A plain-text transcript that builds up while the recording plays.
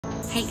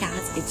Hey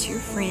guys, it's your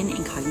friend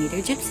Incognito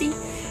Gypsy,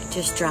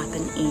 just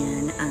dropping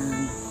in.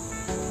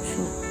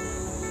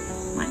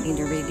 Might need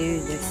to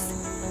redo this.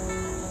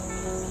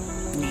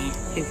 Nah,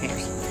 who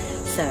cares?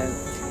 So,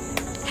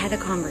 had a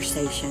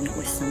conversation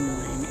with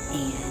someone,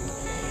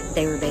 and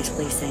they were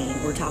basically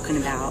saying, we're talking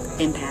about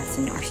empaths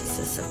and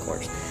narcissists, of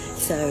course.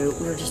 So,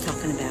 we were just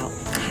talking about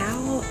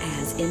how,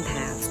 as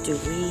empaths, do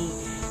we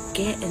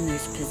get in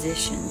those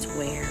positions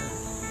where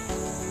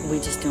we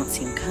just don't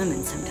see them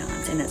coming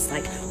sometimes. And it's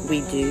like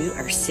we do,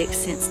 our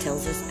sixth sense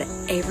tells us, but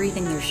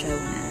everything they're showing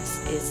us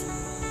is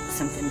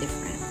something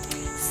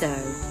different. So,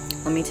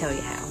 let me tell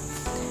you how.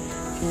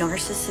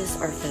 Narcissists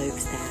are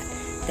folks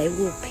that they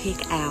will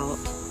pick out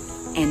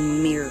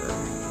and mirror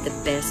the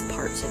best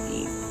parts of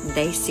you.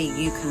 They see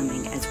you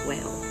coming as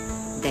well.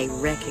 They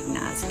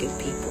recognize good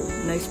people.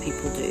 Most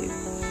people do.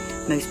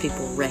 Most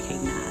people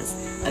recognize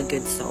a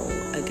good soul,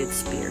 a good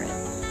spirit.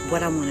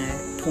 What I want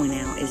to point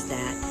out is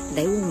that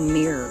they will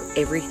mirror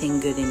everything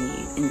good in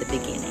you in the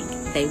beginning.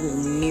 They will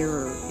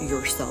mirror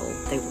your soul.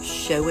 They will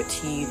show it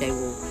to you. They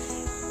will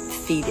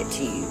feed it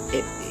to you.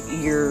 If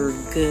you're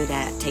good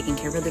at taking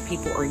care of other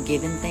people or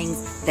giving things,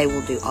 they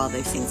will do all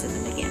those things in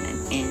the beginning.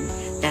 And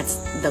that's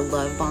the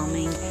love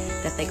bombing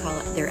that they call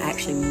it. They're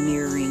actually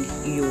mirroring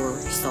your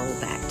soul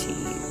back to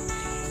you.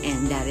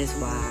 And that is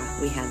why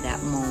we had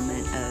that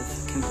moment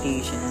of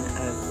confusion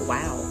of,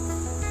 wow,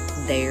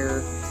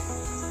 they're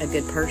a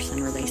good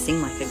person, or they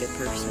seem like a good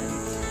person.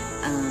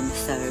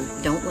 So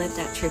don't let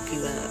that trip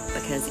you up,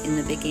 because in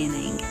the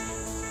beginning,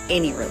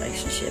 any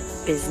relationship,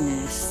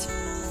 business,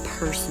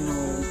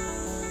 personal,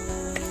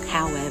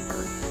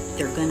 however,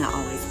 they're going to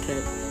always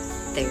put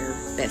their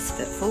best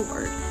foot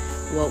forward.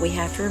 What we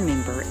have to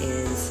remember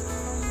is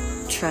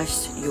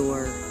trust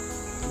your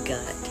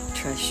gut,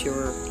 trust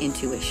your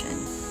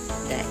intuition,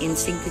 that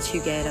instinct that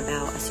you get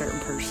about a certain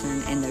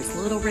person, and those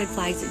little red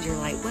flags that you're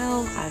like,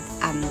 well,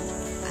 I'm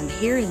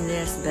hearing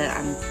this, but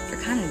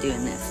they're kind of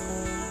doing this.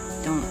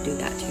 Don't do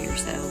that to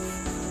yourself.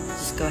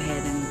 Just go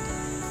ahead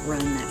and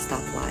run that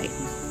stoplight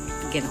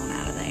and get on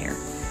out of there.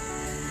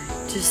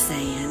 Just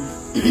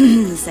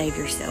saying, save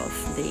yourself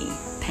the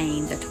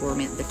pain, the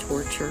torment, the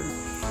torture,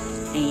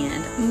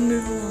 and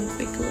move along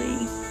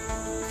quickly.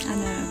 I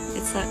know,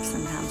 it sucks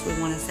sometimes. We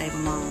want to save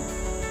them all.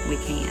 We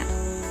can't.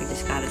 We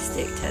just got to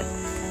stick to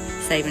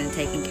saving and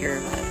taking care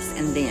of us,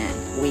 and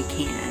then we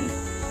can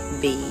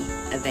be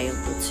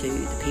available to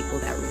the people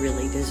that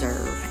really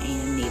deserve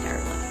and need our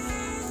love.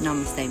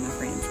 Namaste, my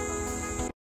friends.